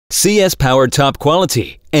CS-powered top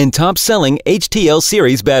quality and top-selling HTL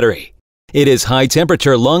series battery. It is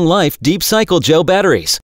high-temperature, long-life, deep-cycle gel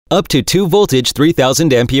batteries, up to 2-voltage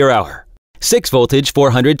 3000 ampere-hour, 6-voltage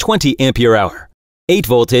 420 ampere-hour,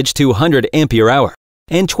 8-voltage 200 ampere-hour,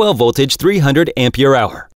 and 12-voltage 300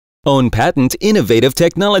 ampere-hour. Own patent innovative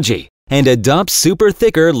technology and adopt super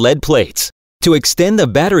thicker lead plates to extend the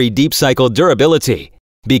battery deep-cycle durability.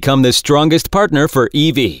 Become the strongest partner for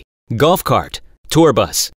EV, golf cart, tour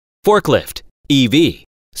bus, forklift, EV,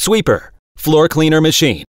 sweeper, floor cleaner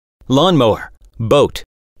machine, lawnmower, boat,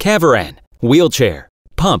 caravan, wheelchair,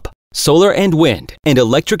 pump, solar and wind and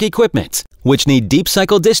electric equipments which need deep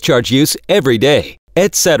cycle discharge use every day,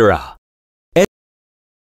 etc.